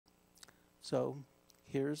So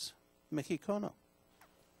here's Miki Kono.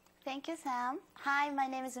 Thank you, Sam. Hi, my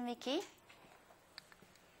name is Miki.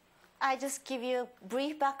 I just give you a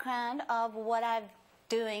brief background of what I'm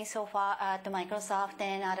doing so far at Microsoft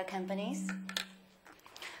and other companies.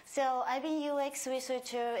 So I've been UX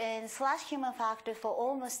researcher and / human factor for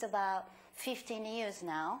almost about 15 years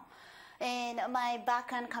now. And my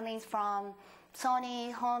background coming from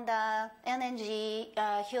Sony, Honda, LNG,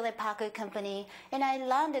 Hewlett-Packard Company, and I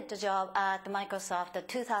landed the job at Microsoft in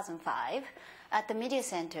 2005 at the Media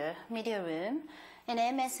Center, Media Room, in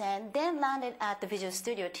MSN, then landed at the Visual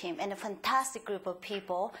Studio team, and a fantastic group of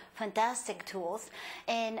people, fantastic tools,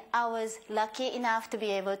 and I was lucky enough to be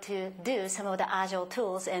able to do some of the Agile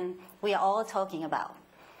tools, and we are all talking about.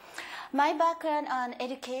 My background on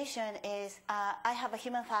education is I have a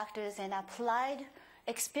human factors and applied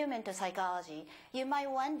experimental psychology. You might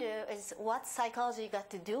wonder is what psychology got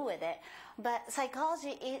to do with it, but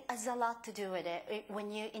psychology has a lot to do with it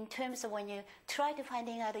in terms of when you try to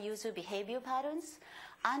finding out the user behavior patterns,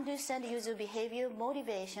 understand user behavior,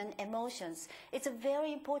 motivation, emotions. It's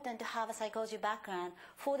very important to have a psychology background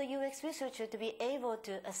for the UX researcher to be able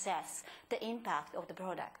to assess the impact of the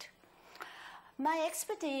product. My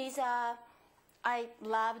expertise I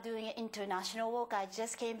love doing international work. I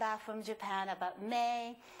just came back from Japan about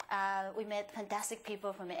May. We met fantastic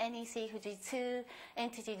people from NEC, Fujitsu,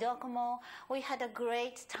 NTT Docomo. We had a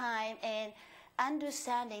great time in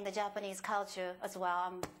understanding the Japanese culture as well.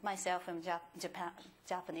 I'm myself from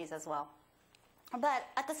Japanese as well. But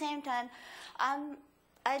at the same time,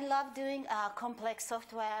 I love doing complex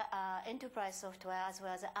software, enterprise software, as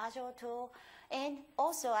well as an Agile tool. And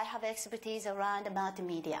also, I have expertise around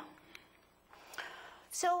multimedia.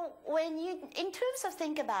 So in terms of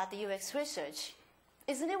think about the UX research,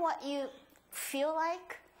 isn't it what you feel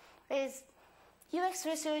like? Is UX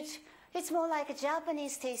research, it's more like a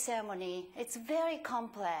Japanese tea ceremony. It's very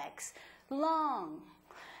complex, long,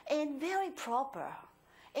 and very proper.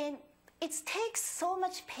 And it takes so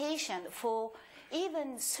much patience for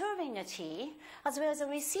even serving the tea, as well as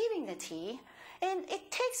receiving the tea. And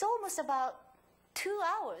it takes almost about 2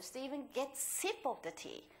 hours to even get a sip of the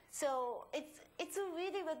tea. So it's a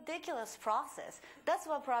really ridiculous process. That's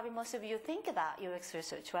what probably most of you think about UX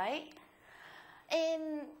research, right?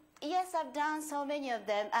 And yes, I've done so many of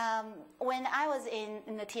them. When I was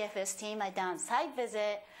in the TFS team, I done site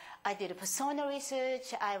visit. I did a persona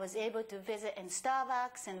research. I was able to visit in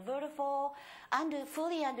Starbucks and Vertiful,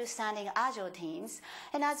 fully understanding Agile teams,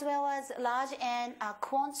 and as well as large and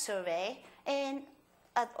quant survey, and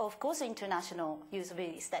of course, international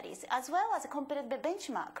usability studies, as well as a competitive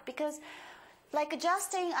benchmark, because like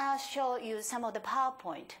Justin showed you some of the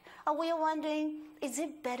PowerPoint, we are wondering, is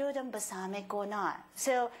it better than Balsamiq or not?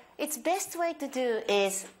 So its best way to do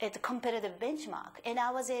is a competitive benchmark, and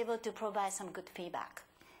I was able to provide some good feedback.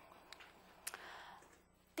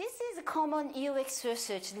 This is a common UX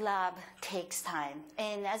research lab takes time,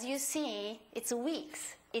 and as you see, it's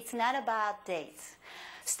weeks. It's not about days.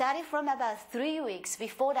 Starting from about 3 weeks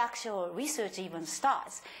before the actual research even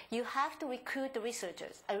starts, you have to recruit the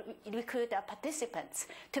researchers, recruit the participants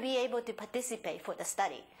to be able to participate for the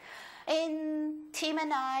study. And team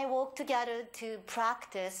and I work together to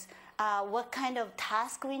practice what kind of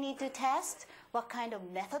task we need to test, what kind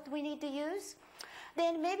of method we need to use.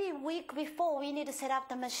 Then maybe a week before, we need to set up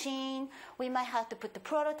the machine. We might have to put the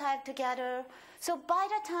prototype together. So by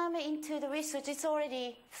the time into the research, it's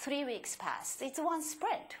already 3 weeks past. It's one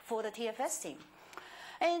sprint for the TFS team.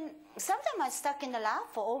 And sometimes I'm stuck in the lab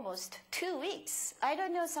for almost 2 weeks. I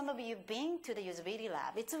don't know, some of you have been to the usability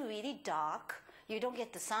lab. It's really dark. You don't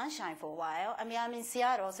get the sunshine for a while. I mean, I'm in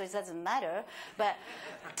Seattle, so it doesn't matter. But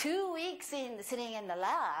 2 weeks sitting in the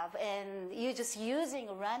lab, and you're just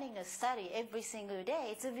running a study every single day,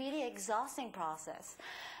 it's a really exhausting process.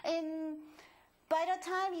 And by the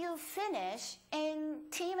time you finish,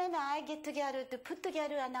 and team and I get together to put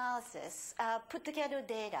together analysis, put together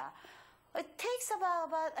data, it takes about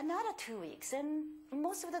another 2 weeks, and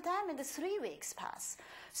most of the time, the 3 weeks pass.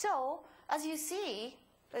 So as you see,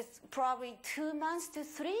 it's probably 2 months to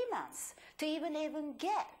 3 months to even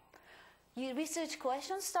get your research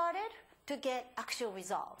questions started to get actual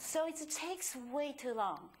results. So it takes way too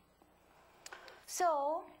long.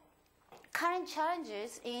 So current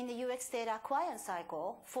challenges in the UX data acquisition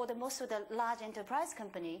cycle for most of the large enterprise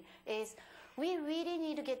company is we really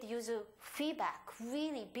need to get the user feedback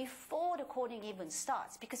really before the coding even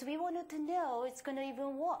starts, because we wanted to know it's going to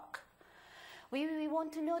even work. We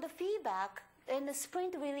want to know the feedback in the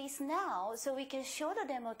sprint release now, so we can show the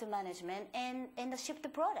demo to management and ship the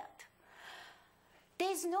product.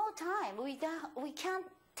 There's no time. We can't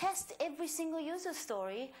test every single user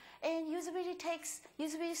story, and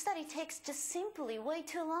usability study takes just simply way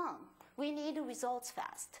too long. We need results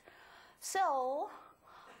fast. So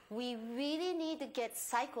we really need to get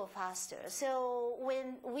cycle faster. So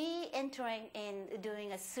when we entering in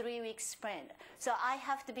doing a 3-week sprint, so I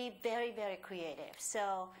have to be very, very creative.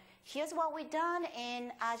 So here's what we've done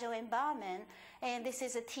in Agile environment, and this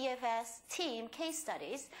is a TFS team case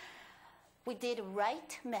studies. We did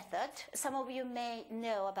RIGHT method. Some of you may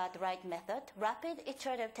know about the RIGHT method. Rapid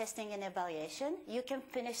iterative testing and evaluation. You can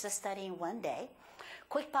finish the study in 1 day.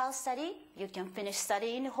 Quick pulse study, you can finish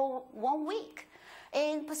study in whole 1 week.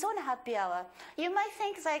 In persona happy hour, you might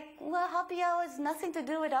think it's like, well, happy hour has nothing to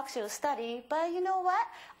do with actual study, but you know what?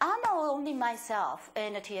 I'm not only myself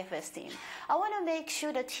in the TFS team. I want to make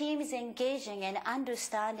sure the team is engaging and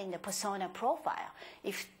understanding the persona profile.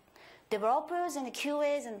 If developers and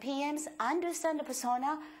QAs and PMs understand the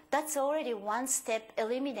persona, that's already one step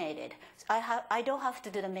eliminated. I don't have to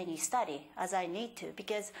do the many study as I need to,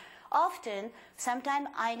 because often, sometimes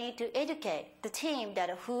I need to educate the team that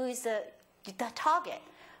who is the target.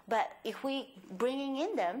 But if we bringing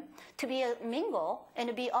in them to be a mingle and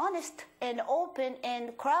to be honest and open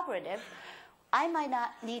and collaborative, I might not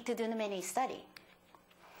need to do many study.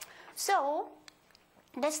 So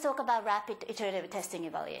let's talk about rapid iterative testing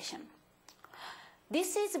evaluation.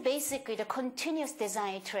 This is basically the continuous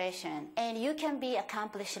design iteration, and you can be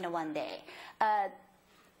accomplished in 1 day.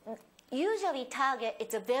 Usually target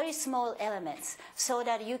it's a very small elements so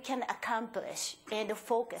that you can accomplish in the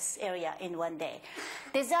focus area in 1 day.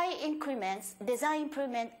 Design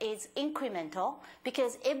improvement is incremental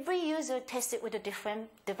because every user tests it with a different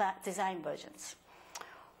design versions.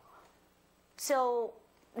 So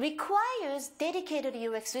requires dedicated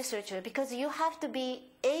UX researcher because you have to be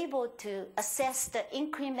able to assess the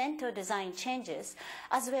incremental design changes,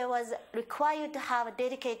 as well as required to have a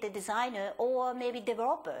dedicated designer or maybe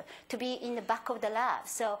developer to be in the back of the lab.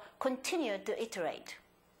 So continue to iterate.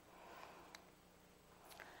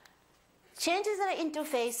 Changes in the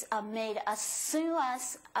interface are made as soon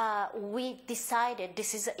as we decided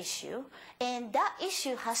this is an issue, and that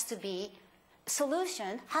issue has to be,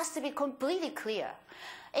 solution has to be completely clear.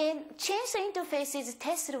 And change the interface is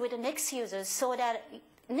tested with the next user so that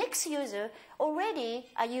next user already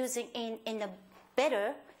are using in a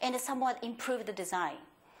better and somewhat improved design.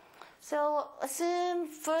 So assume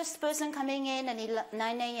first person coming in at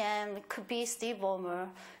 9 a.m. could be Steve Ballmer.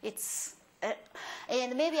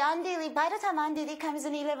 And maybe Andy Lee, by the time Andy Lee comes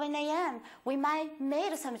in 11 a.m., we might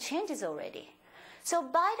made some changes already. So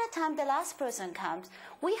by the time the last person comes,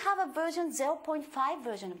 we have a version 0.5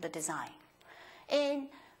 version of the design. And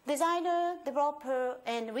designer, developer,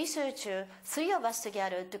 and researcher, 3 of us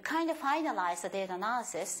together to kind of finalize the data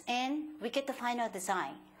analysis, and we get the final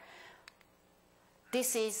design.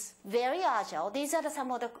 This is very agile. These are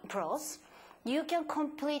some of the pros. You can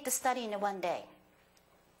complete the study in 1 day.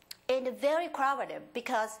 And very collaborative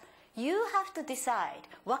because you have to decide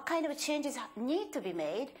what kind of changes need to be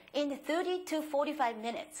made in 30 to 45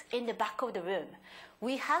 minutes in the back of the room.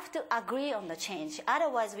 We have to agree on the change,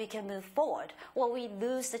 otherwise we can move forward or we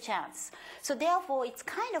lose the chance. So therefore, it's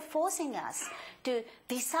kind of forcing us to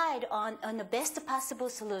decide on the best possible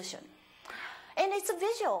solution. And it's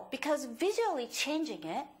visual, because visually changing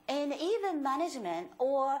it, and even management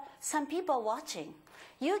or some people watching,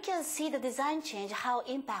 you can see the design change, how it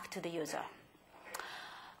impacts the user.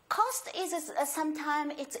 Cost is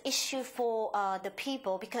sometimes it's an issue for the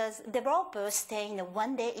people because developers staying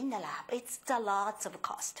 1 day in the lab. It's a lot of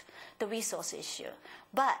cost, the resource issue.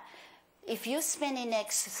 But if you spend the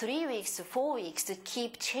next 3 weeks to 4 weeks to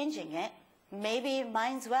keep changing it, maybe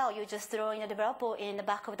might as well you just throw in a developer in the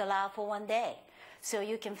back of the lab for 1 day, so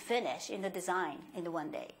you can finish in the design in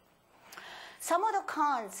 1 day. Some of the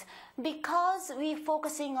cons, because we're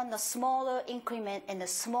focusing on the smaller increment and the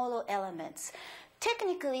smaller elements.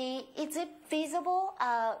 Technically, is it feasible?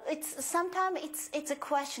 Sometimes it's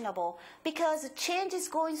questionable because change is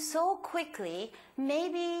going so quickly.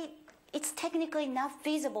 Maybe it's technically not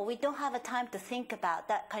feasible. We don't have a time to think about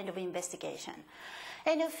that kind of investigation.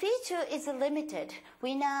 And the feature is limited.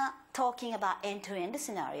 We're not talking about end-to-end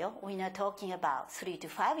scenario. We're not talking about 3 to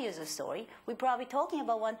 5 user story. We're probably talking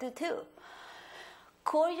about 1 to 2.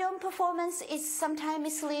 Corridor performance is sometimes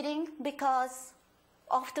misleading because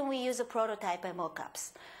often we use a prototype and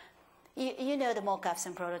mockups. You know the mockups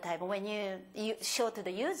and prototype. When you show to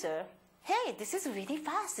the user, hey, this is really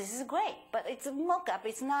fast, this is great, but it's a mockup,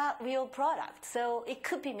 it's not real product, so it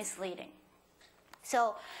could be misleading.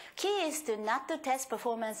 So key is to not to test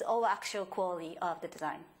performance or actual quality of the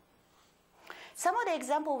design. Some of the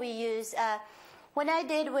example we use, when I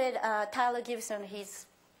did with Tyler Gibson, he's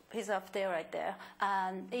he's up there right there.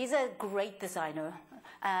 He's a great designer.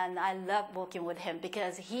 And I love working with him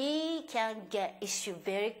because he can get issue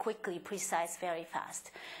very quickly, precise, very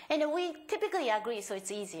fast. And we typically agree, so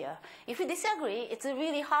it's easier. If we disagree, it's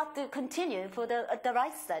really hard to continue for the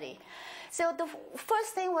right study. So the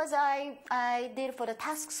first thing was I did for the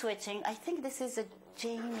task switching. I think this is a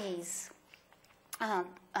Jamie's.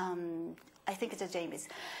 I think it's a Jamie's.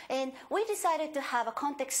 And we decided to have a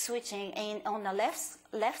context switching on the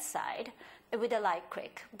left side with a right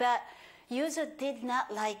click. But user did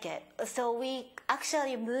not like it. So we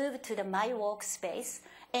actually moved to the My Workspace,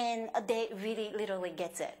 and they really literally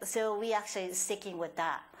gets it. So we actually sticking with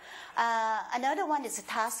that. Another one is a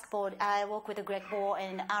task board. I work with Greg Moore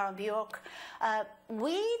and Aaron Bjork.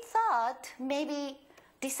 We thought maybe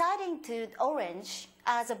deciding to orange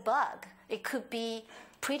as a bug, it could be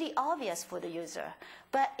pretty obvious for the user,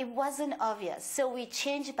 but it wasn't obvious. So we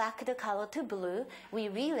changed back the color to blue. We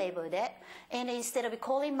relabeled it, and instead of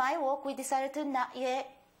calling My Work, we decided to not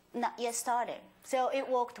yet started. So it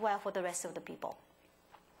worked well for the rest of the people.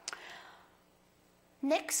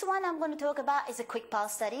 Next one I'm going to talk about is a quick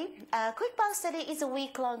pulse study. Quick pulse study is a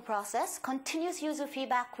week-long process, continuous user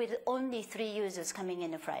feedback with only 3 users coming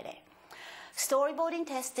in on Friday. Storyboarding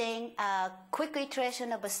testing, quick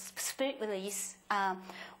iteration of a sprint release,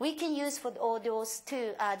 we can use for all those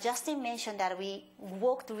too. Justin mentioned that we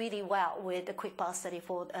worked really well with the quick pulse study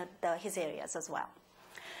for his areas as well.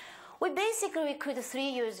 We basically recruit 3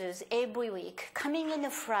 users every week coming in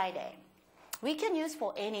on Friday. We can use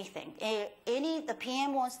for anything. The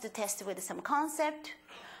PM wants to test with some concept,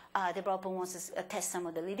 developer wants to test some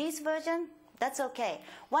of the release version, that's okay.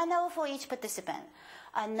 1 hour for each participant.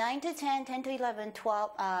 9 to 10, 10 to 11,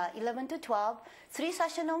 12, 11 to 12, 3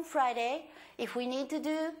 sessions on Friday. If we need to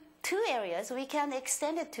do 2 areas, we can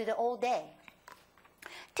extend it to the all day.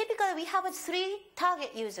 Typically, we have 3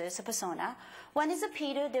 target users, a persona. One is a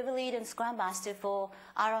Peter, Dev Lead, and Scrum Master for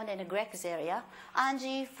Aaron and Greg's area.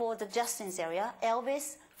 Angie for the Justin's area.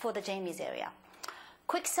 Elvis for the Jamie's area.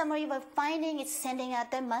 Quick summary of finding is sending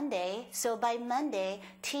out on Monday. So by Monday,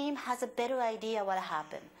 team has a better idea what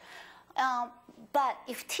happened. But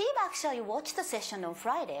if team actually watch the session on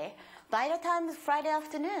Friday, by the time Friday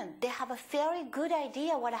afternoon, they have a very good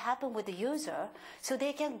idea what happened with the user, so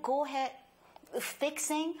they can go ahead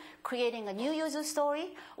fixing, creating a new user story,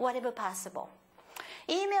 whatever possible.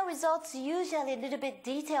 Email results, usually a little bit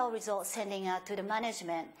detailed results sending out to the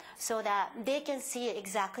management so that they can see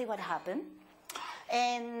exactly what happened.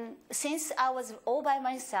 And since I was all by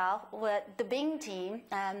myself with the Bing team,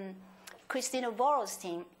 Christina Borrow's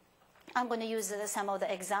team, I'm going to use some of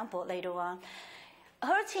the example later on.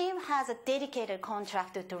 Her team has a dedicated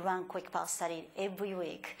contractor to run quick pulse study every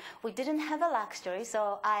week. We didn't have a luxury,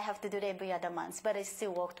 so I have to do it every other month, but it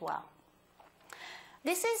still worked well.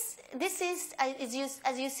 This is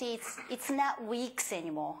as you see, it's not weeks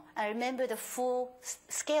anymore. I remember the full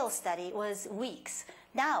scale study was weeks.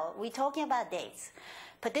 Now we're talking about days.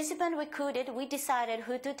 Participant recruited, we decided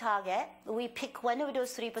who to target. We pick one of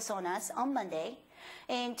those 3 personas on Monday.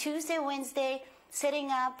 And Tuesday, Wednesday, setting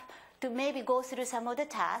up to maybe go through some of the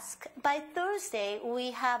tasks. By Thursday,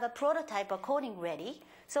 we have a prototype of coding ready.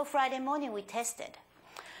 So Friday morning, we tested.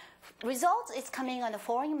 Results is coming on the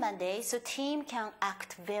following Monday, so team can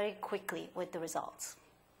act very quickly with the results.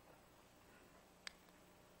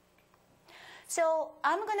 So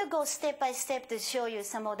I'm going to go step by step to show you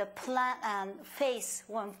some of the phase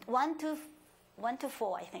 1 to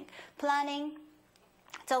 4, I think. Planning.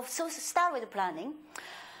 So start with planning.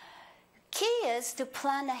 Key is to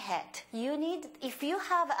plan ahead. You need, if you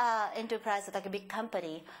have an enterprise like a big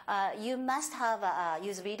company, you must have a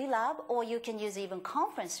usability lab, or you can use even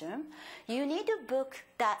conference room. You need to book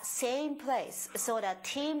that same place so that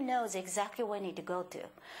team knows exactly where you need to go to.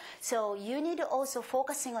 So you need to also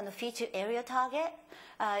focusing on the feature area target.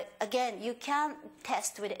 Again, you can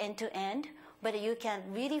test with end-to-end, but you can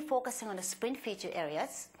really focusing on the sprint feature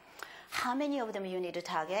areas. How many of them you need to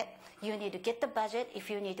target? You need to get the budget if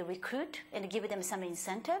you need to recruit and give them some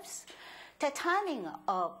incentives. The timing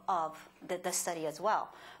of the study as well.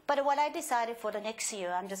 But what I decided for the next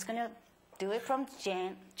year, I'm just going to do it from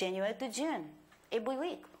January to June, every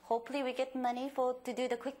week. Hopefully we get money to do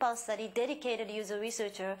the quick pulse study, dedicated user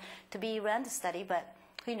researcher to be run the study, but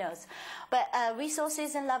who knows. But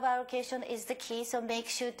resources and lab allocation is the key, so make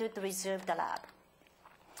sure to reserve the lab.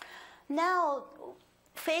 Now,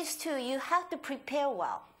 phase 2, you have to prepare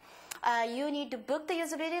well. You need to book the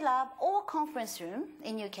usability lab or conference room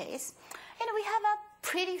in your case. And we have a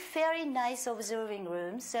pretty very nice observing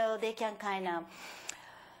room, so they can kind of,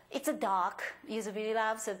 it's a dark usability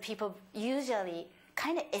lab, so people usually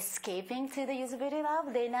kind of escaping to the usability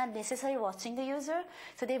lab. They're not necessarily watching the user.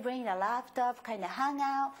 So they bring a laptop, kind of hang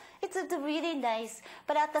out. It's really nice.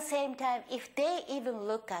 But at the same time, if they even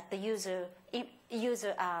look at the user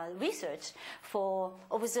research for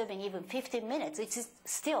observing even 15 minutes, it's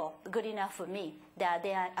still good enough for me that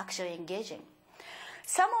they are actually engaging.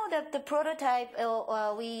 Some of the prototype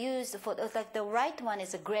we used for, like the right one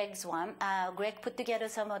is Greg's one. Greg put together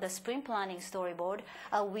some of the sprint planning storyboard.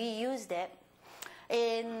 We used it.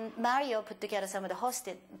 And Mario put together some of the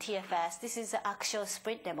hosted TFS. This is the actual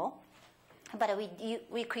sprint demo. But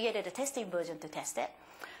we created a testing version to test it.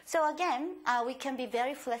 So again, we can be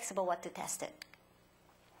very flexible what to test it.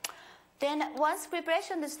 Then once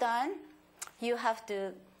preparation is done, you have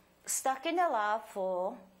to stuck in the lab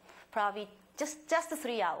for probably just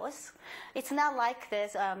 3 hours. It's not like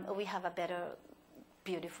this. We have a better,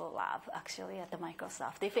 beautiful lab actually at the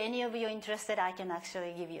Microsoft. If any of you are interested, I can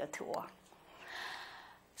actually give you a tour.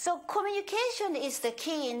 So communication is the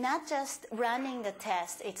key, not just running the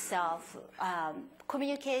test itself.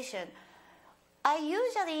 Communication. I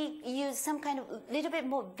usually use some kind of little bit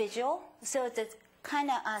more visual, so it's kind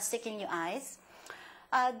of sticking in your eyes.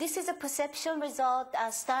 This is a perception result,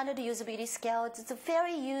 standard usability scale. It's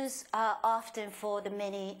very used often for the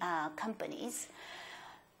many companies.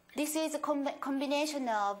 This is a combination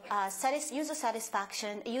of user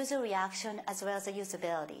satisfaction, user reaction, as well as the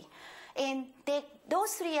usability. And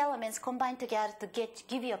those three elements combine together to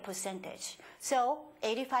give you a percentage. So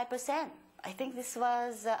 85%. I think this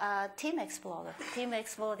was Team Explorer. Team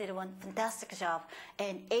Explorer did one fantastic job,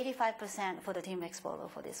 and 85% for the Team Explorer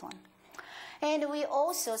for this one. And we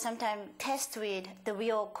also sometimes test with the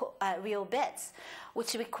real bits,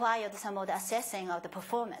 which required some of the assessing of the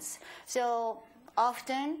performance. So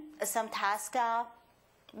often some tasks are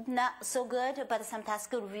not so good, but some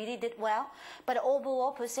tasks really did well. But the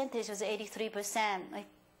overall percentage was 83%.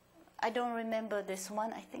 I don't remember this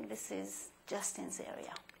one. I think this is Justin's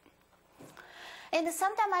area. And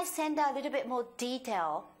sometimes I send out a little bit more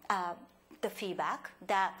detail, the feedback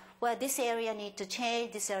that, well, this area need to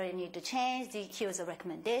change, this area need to change, here's a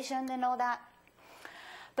recommendation and all that.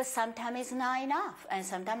 But sometimes it's not enough, and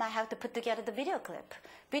sometimes I have to put together the video clip.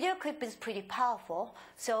 Video clip is pretty powerful,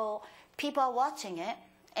 so people are watching it,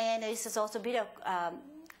 and this is also video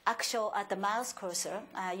actual at the mouse cursor,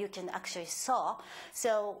 you can actually saw.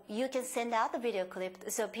 So you can send out the video clip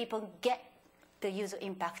so people get the user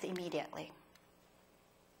impact immediately.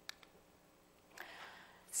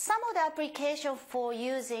 Some of the application for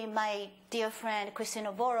using my dear friend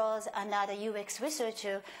Christina Boros, another UX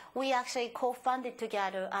researcher, we actually co-funded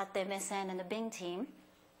together at the MSN and the Bing team.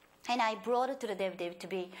 And I brought it to the dev to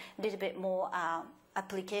be a little bit more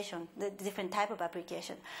application, the different type of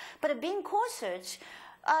application. But Bing core search,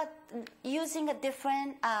 using a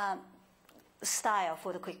different style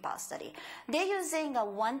for the quick path study. They're using a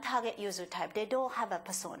one target user type. They don't have a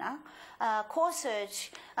persona. Core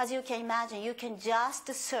search, as you can imagine, you can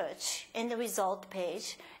just search in the result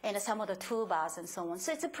page and some of the toolbars and so on.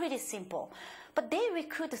 So it's pretty simple. But they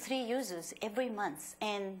recruit 3 users every month,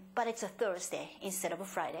 but it's a Thursday instead of a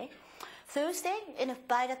Friday. Thursday, and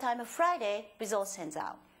by the time of Friday, results sends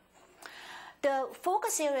out. The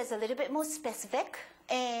focus area is a little bit more specific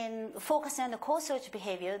and focus on the core search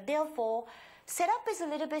behavior. Therefore, setup is a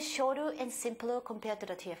little bit shorter and simpler compared to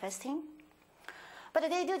the TFS team. But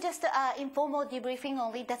they do just informal debriefing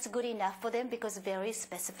only. That's good enough for them because it's very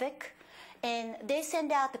specific. And they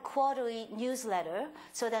send out the quarterly newsletter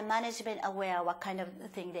so that management aware what kind of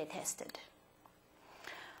thing they tested.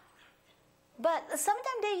 But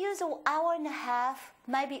sometimes they use an hour and a half,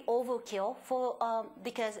 might be overkill for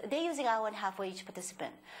because they're using an hour and a half for each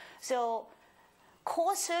participant. So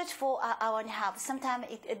core search for an hour and a half, sometimes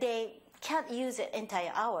they can't use it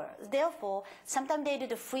entire hour. Therefore, sometimes they do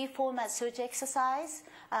the free format search exercise.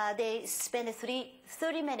 They spend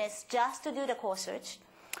 30 minutes just to do the core search.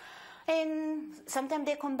 And sometimes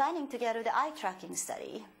they're combining together the eye tracking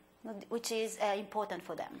study, which is important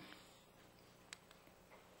for them.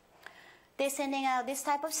 They're sending out this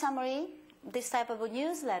type of summary, this type of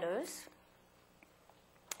newsletters.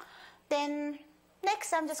 Then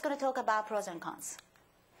next, I'm just going to talk about pros and cons.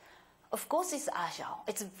 Of course, it's Agile.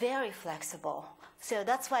 It's very flexible. So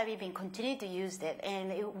that's why we've been continuing to use it,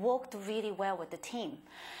 and it worked really well with the team.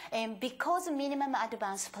 And because of minimum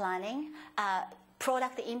advanced planning,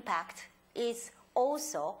 product impact is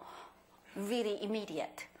also really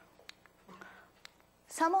immediate.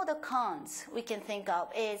 Some of the cons we can think of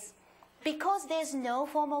is because there's no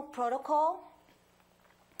formal protocol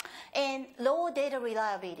and low data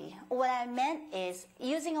reliability. What I meant is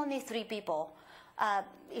using only 3 people.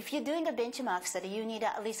 If you're doing a benchmark study, you need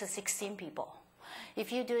at least 16 people.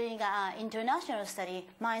 If you're doing an international study,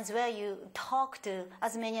 might as well you talk to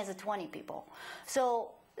as many as 20 people.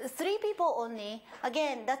 So 3 people only,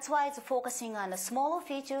 again, that's why it's focusing on the smaller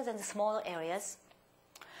features and the smaller areas.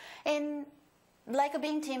 And like a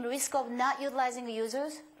Bing team, risk of not utilizing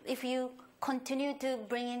users, if you continue to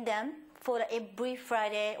bring in them for every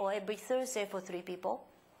Friday or every Thursday for 3 people.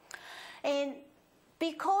 And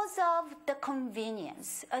because of the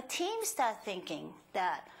convenience, a team starts thinking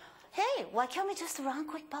that, hey, why can't we just run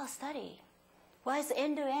quick pulse study? Why is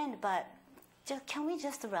end-to-end, but can we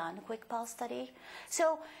just run a quick pulse study?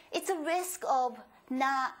 So it's a risk of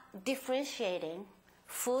not differentiating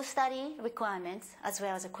full study requirements as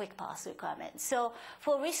well as a quick pulse requirement. So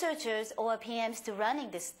for researchers or PMs to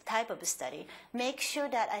running this type of study, make sure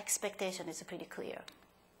that expectation is pretty clear.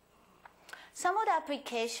 Some of the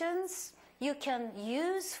applications you can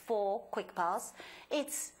use for quick pulse,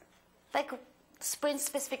 it's like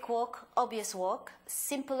sprint-specific work, obvious work,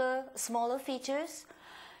 simpler, smaller features.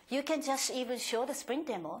 You can just even show the sprint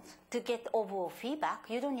demos to get overall feedback.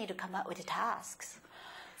 You don't need to come up with the tasks.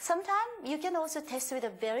 Sometimes you can also test with a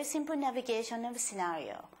very simple navigation of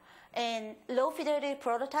scenario. And low fidelity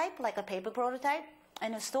prototype, like a paper prototype,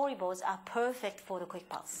 and the storyboards are perfect for the quick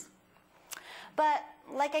pulse. But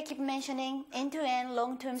like I keep mentioning, end-to-end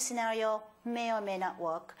long-term scenario may or may not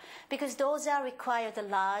work because those are required a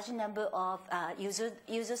large number of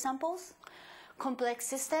user samples, complex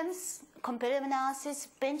systems, competitive analysis,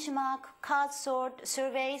 benchmark, card sort,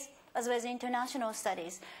 surveys, as well as international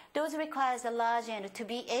studies. Those requires a large end to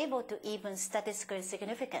be able to even statistically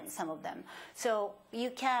significant, some of them. So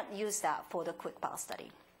you can't use that for the quick pulse study.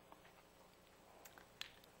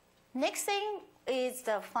 Next thing is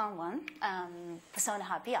the fun one, persona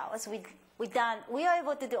happy hours. We are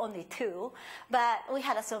able to do only 2, but we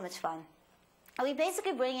had so much fun. We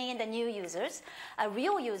basically bringing in the new users,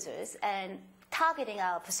 real users, and targeting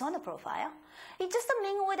our persona profile. It's just a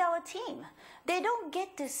mingle with our team. They don't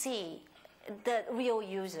get to see the real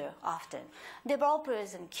user often.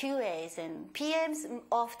 Developers and QAs and PMs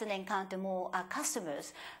often encounter more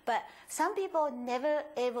customers, but some people are never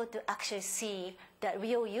able to actually see the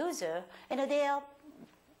real user, and they are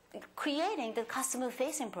creating the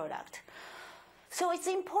customer-facing product. So it's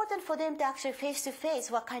important for them to actually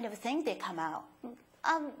face-to-face what kind of thing they come out.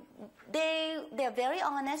 They're very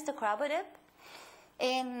honest, collaborative,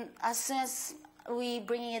 and as soon as we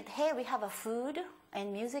bring it, hey, we have a food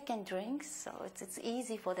and music and drinks, so it's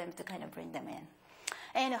easy for them to kind of bring them in.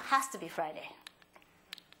 And it has to be Friday.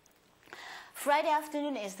 Friday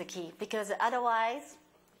afternoon is the key, because otherwise,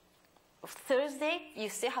 Thursday, you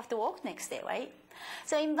still have to work next day, right?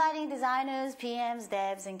 So inviting designers, PMs,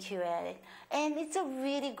 devs, and QA. And it's a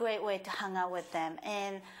really great way to hang out with them.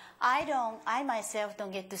 And I myself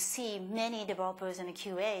don't get to see many developers and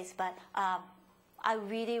QAs, but I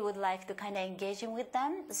really would like to kind of engage with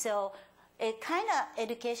them. So a kind of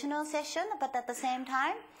educational session, but at the same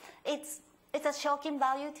time, it's a shocking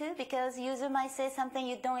value too, because user might say something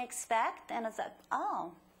you don't expect, and it's like,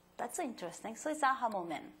 oh, that's interesting. So it's aha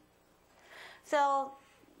moment. So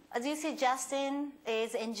as you see, Justin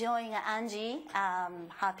is enjoying Angie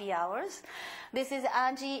happy hours. This is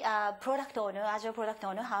Angie, product owner, Agile product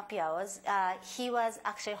owner, happy hours. He was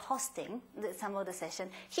actually hosting some of the session.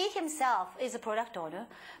 He himself is a product owner,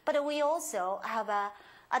 but we also have an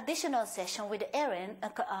additional session with Erin.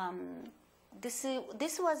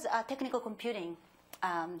 This was a technical computing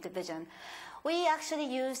division. We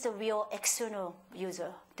actually used a real external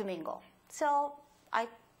user to mingle. So I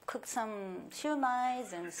cooked some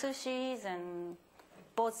shumais and sushis and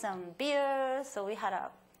bought some beer, so we had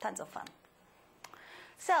tons of fun.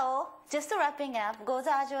 So just wrapping up, goes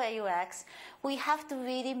Agile AUX, we have to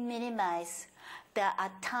really minimize the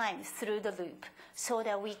time through the loop so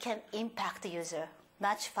that we can impact the user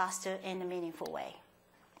much faster in a meaningful way.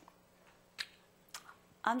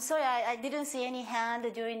 I'm sorry, I didn't see any hand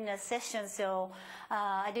during the session, so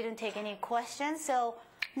I didn't take any questions. So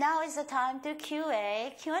now is the time to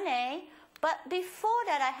Q&A. But before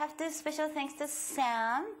that, I have to special thanks to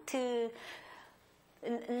Sam to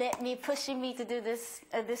pushing me to do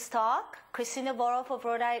this talk. Christina Borrow for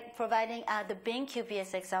providing the Bing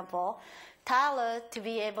QPS example. Tyler to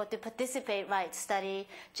be able to participate, study.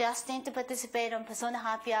 Justin to participate on Persona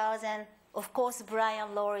Happy Hours, and of course,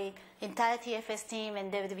 Brian, Lori, entire TFS team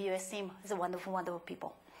and WWS team is a wonderful, wonderful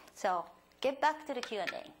people. So get back to the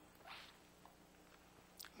Q&A.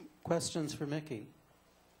 Questions for Mickey?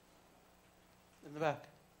 In the back.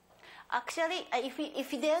 Actually, if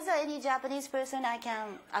there's any Japanese person, I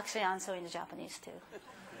can actually answer in Japanese too.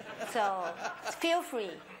 So feel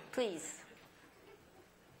free, please.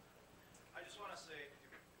 I just want to say,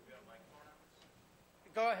 do we have a mic for now?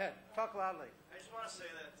 Go ahead. Talk loudly. I just want to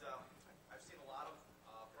say that I've seen a lot of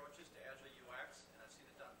approaches to Agile UX, and I've seen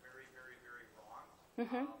it done very, very, very wrong.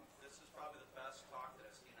 This is probably the best talk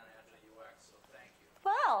that I've seen on Agile UX, so thank you.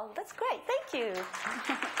 Wow, that's great. Thank you.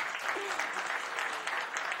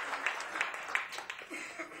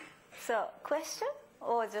 So, question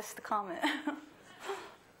or just a comment?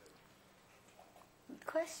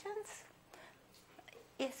 Questions?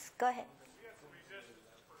 Yes, go ahead. We had some resistance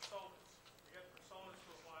to personas. We had personas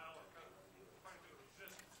for a while and kind of trying to do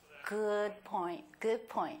resistance to that. Good point. Good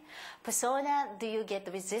point. Persona, do you get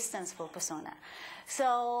the resistance for persona?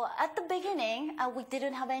 So at the beginning, we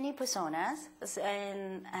didn't have any personas,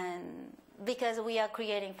 and because we are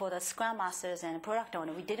creating for the Scrum Masters and product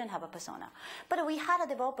owner, we didn't have a persona. But we had a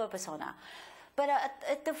developer persona. But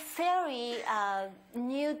at the very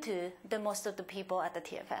new to the most of the people at the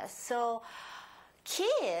TFS. So key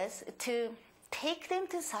is to take them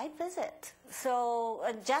to site visit. So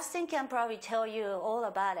Justin can probably tell you all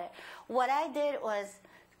about it. What I did was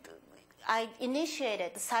I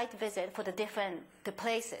initiated the site visit for the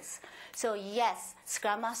places. So yes,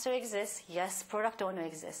 Scrum Master exists. Yes, product owner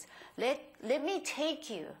exists. Let me take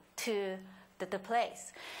you to the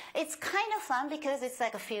place. It's kind of fun because it's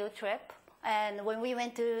like a field trip. And when we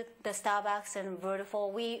went to the Starbucks and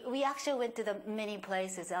Vertiful, we actually went to the many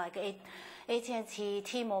places like AT&T,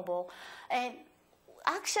 T-Mobile, and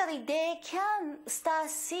actually they can start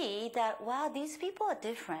see that, wow, these people are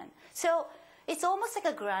different. So it's almost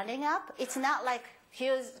like a grounding up. It's not like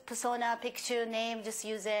here's persona, picture, name, just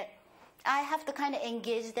use it. I have to kind of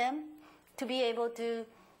engage them to be able to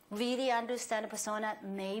really understand the persona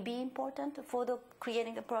may be important for the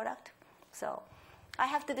creating the product. So I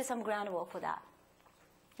have to do some groundwork for that.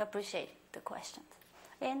 Appreciate the questions.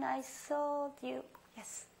 And I saw you,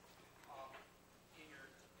 yes. In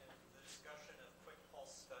the discussion of quick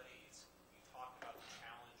pulse studies, you talked about the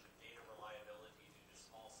challenge of data reliability due to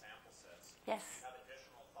small sample sets. Yes. Do you have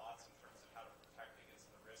additional thoughts in terms of how to protect against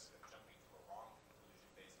the risk of jumping to a wrong conclusion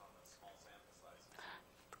based on those small sample sizes?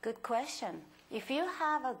 Good question. If you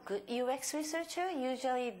have a good UX researcher,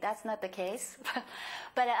 usually that's not the case.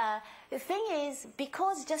 But the thing is,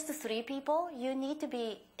 because just 3 people, you need to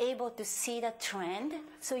be able to see the trend.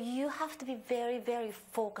 So you have to be very, very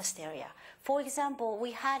focused area. For example,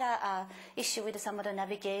 we had a issue with some of the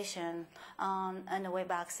navigation and the web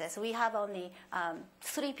access. We have only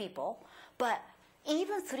 3 people, but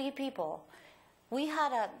even 3 people, we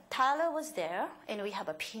had Tyler was there, and we have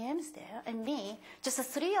a PMs there, and me. Just the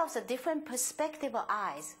 3 of the different perspective of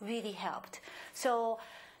eyes really helped. So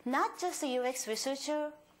not just a UX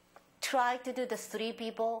researcher try to do the 3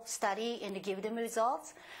 people study and give them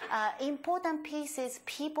results. Important piece is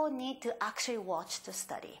people need to actually watch the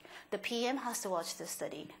study. The PM has to watch the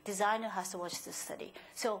study. Designer has to watch the study.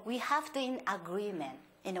 So we have to in agreement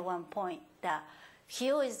in one point that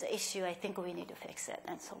here is the issue, I think we need to fix it,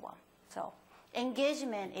 and so on. So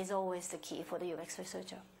engagement is always the key for the UX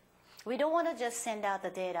researcher. We don't want to just send out the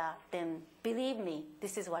data, then believe me,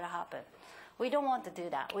 this is what happened. We don't want to do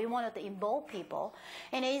that. We want to involve people.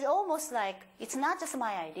 And it's almost like, it's not just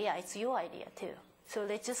my idea, it's your idea too. So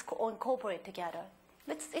let's just incorporate together.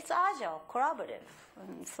 It's agile, collaborative,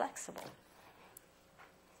 and flexible.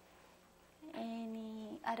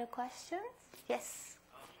 Any other questions? Yes?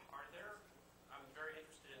 I'm very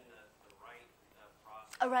interested in the right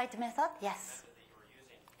process. A right method? Yes. Method that you were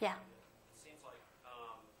using. Yeah. It seems like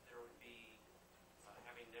there would be,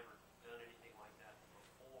 having never done anything like that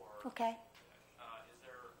before. Okay. Is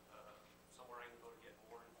there somewhere I can go to get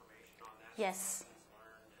more information on that? Yes. Lessons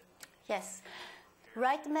learned and Yes.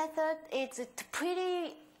 Right method, it's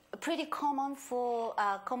pretty common for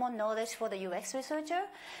common knowledge for the UX researcher.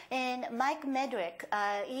 And Mike Medrick,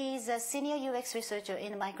 he's a senior UX researcher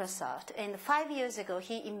in Microsoft. And 5 years ago,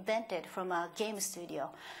 he invented from a game studio.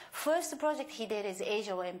 First project he did is Age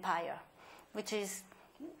of Empire, which is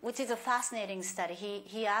a fascinating study.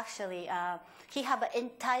 He actually he have an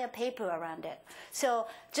entire paper around it. So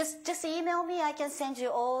just email me. I can send you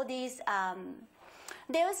all these.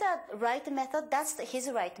 There is a right method. That's his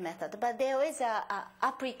right method. But there is a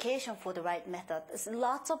application for the right method.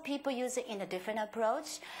 Lots of people use it in a different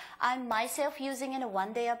approach. I'm myself using in a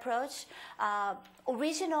one-day approach.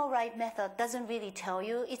 Original right method doesn't really tell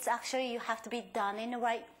you. It's actually you have to be done in the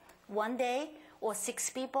right one day or 6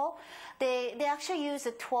 people. They actually use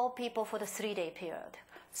 12 people for the 3-day period.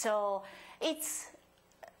 So it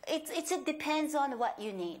depends on what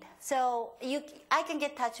you need. So I can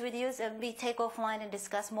get in touch with you and we take offline and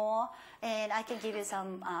discuss more, and I can give you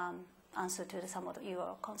some answer to some of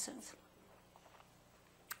your concerns.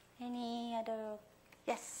 Any other?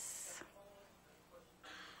 Yes.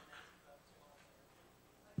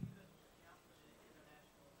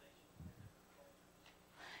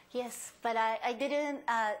 Yes, but I didn't,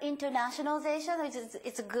 internationalization,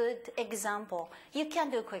 it's a good example. You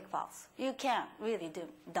can do quick pulse. You can really do,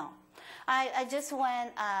 don't. I just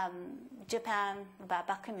went Japan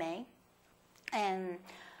back in May, and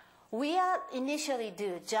we initially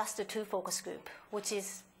do just a 2 focus group, which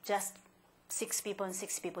is just 6 people and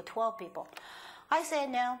 6 people, 12 people. I said,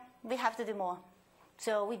 no, we have to do more.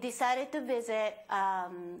 So we decided to visit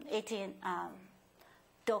 18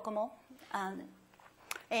 Docomo,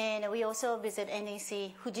 and we also visit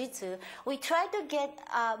NEC Fujitsu. We try to get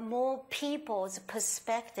more people's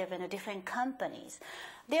perspective in different companies.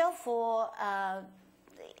 Therefore,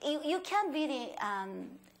 you can't really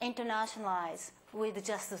internationalize with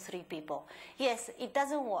just 3 people. Yes, it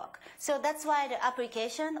doesn't work. So that's why the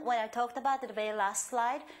application, when I talked about the very last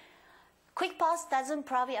slide, Quick Pulse doesn't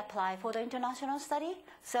probably apply for the international study.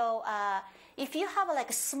 So if you have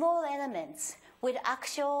like small elements with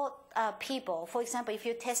actual people, for example, if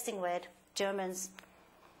you're testing with Germans,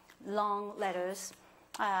 long letters,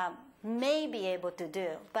 may be able to do,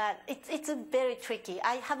 but it's a very tricky.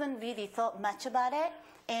 I haven't really thought much about it,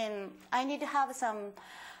 and I need to have some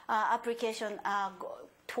application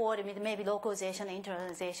toward maybe localization,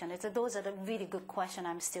 internalization. Those are the really good questions.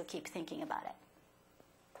 I'm still keep thinking about it.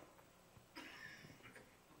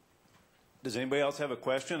 Does anybody else have a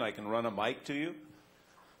question? I can run a mic to you.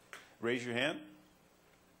 Raise your hand.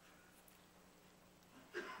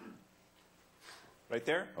 Right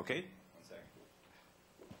there? Okay. 1 second.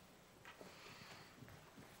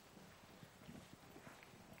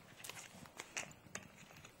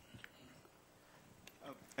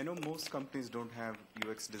 I know most companies don't have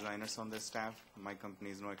UX designers on their staff. My company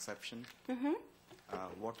is no exception.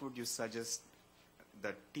 What would you suggest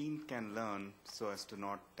the team can learn so as to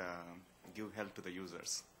not give help to the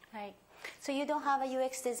users? Right. So you don't have a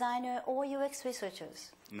UX designer or UX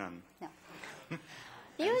researchers? None. No.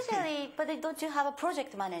 Usually, but don't you have a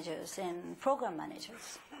project managers and program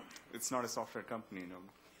managers? It's not a software company,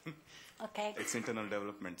 no. Okay. It's internal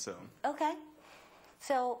development, so. Okay.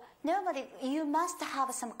 So normally you must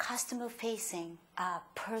have some customer-facing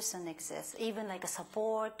person exists, even like a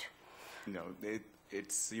support. No,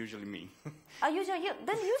 it's usually me. Usually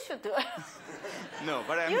then you should do it. No,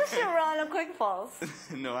 but I'm. You should run a Quick Pulse.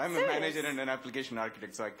 No, I'm Serious? a manager and an application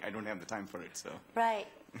architect, so I don't have the time for it. So. Right.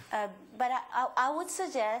 But I would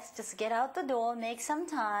suggest just get out the door, make some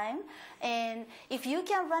time, and if you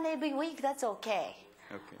can run every week, that's okay.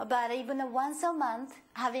 Okay. But even once a month,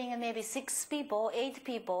 having maybe 6 people, 8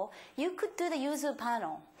 people, you could do the user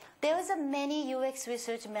panel. There is a many UX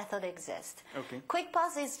research method exist. Okay. Quick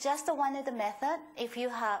Pulse is just one of the method. If you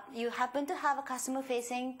happen to have a customer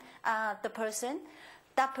facing the person,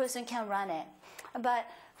 that person can run it. But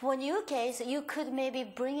for your case, you could maybe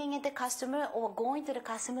bringing in the customer or going to the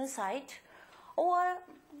customer site, or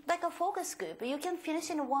like a focus group. You can finish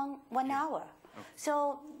in one hour. Okay.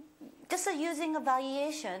 So just using a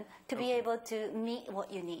variation to be able to meet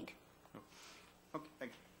what you need. Okay,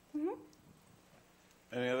 thank you.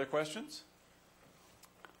 Any other questions?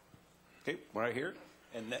 Okay, right here,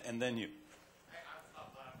 and then you.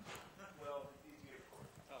 Oh,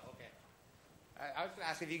 okay. I was going to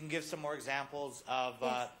ask if you can give some more examples of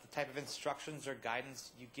Yes. the type of instructions or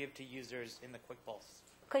guidance you give to users in the Quick Pulse.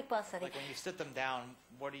 Quick Pulse study. Like when you sit them down,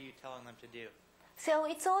 what are you telling them to do? So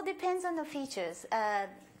it all depends on the features.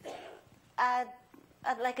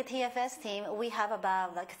 Like a TFS team, we have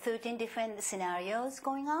about like 13 different scenarios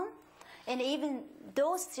going on. And even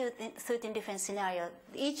those 13 different scenarios,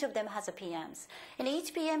 each of them has a PMs. And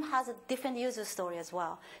each PM has a different user story as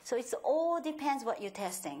well. So it all depends what you're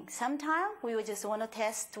testing. Sometimes we would just want to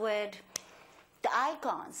test with the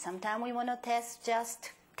icons. Sometimes we want to test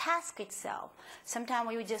just task itself. Sometimes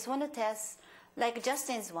we would just want to test, like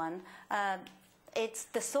Justin's one, it's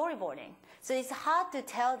the storyboarding. So it's hard to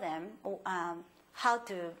tell them how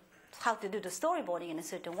to do the storyboarding in a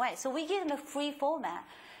certain way. So we give them a free format.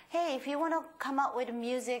 Hey, if you want to come up with a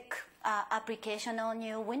music application on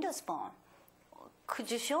your Windows Phone,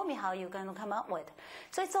 could you show me how you're going to come up with?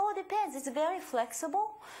 So it all depends. It's very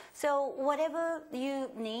flexible. So whatever you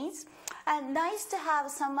need. And nice to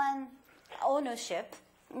have someone ownership,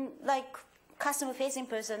 like customer-facing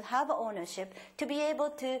person have ownership to be able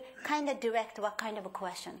to kind of direct what kind of a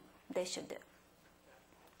question they should do.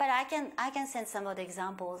 But I can send some of the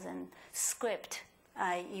examples and script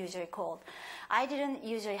I usually called. I didn't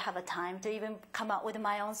usually have a time to even come up with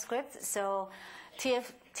my own script, so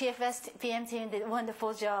TFS PM team did a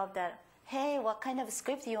wonderful job that, hey, what kind of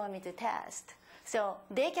script do you want me to test? So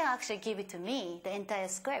they can actually give it to me, the entire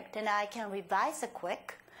script, and I can revise it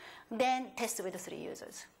quick, then test it with the 3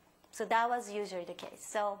 users. So that was usually the case.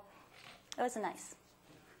 So it was nice.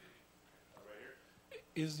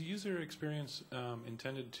 Is the user experience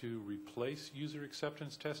intended to replace user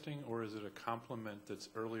acceptance testing, or is it a complement that's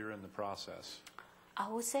earlier in the process? I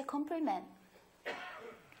would say complement.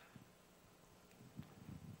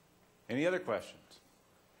 Any other questions?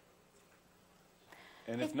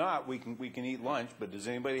 And if not, we can eat lunch, but does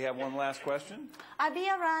anybody have one last question? I'll be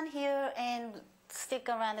around here and stick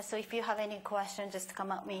around, so if you have any questions, just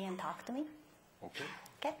come at me and talk to me. Okay.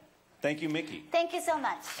 Okay? Thank you, Mickey. Thank you so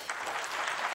much.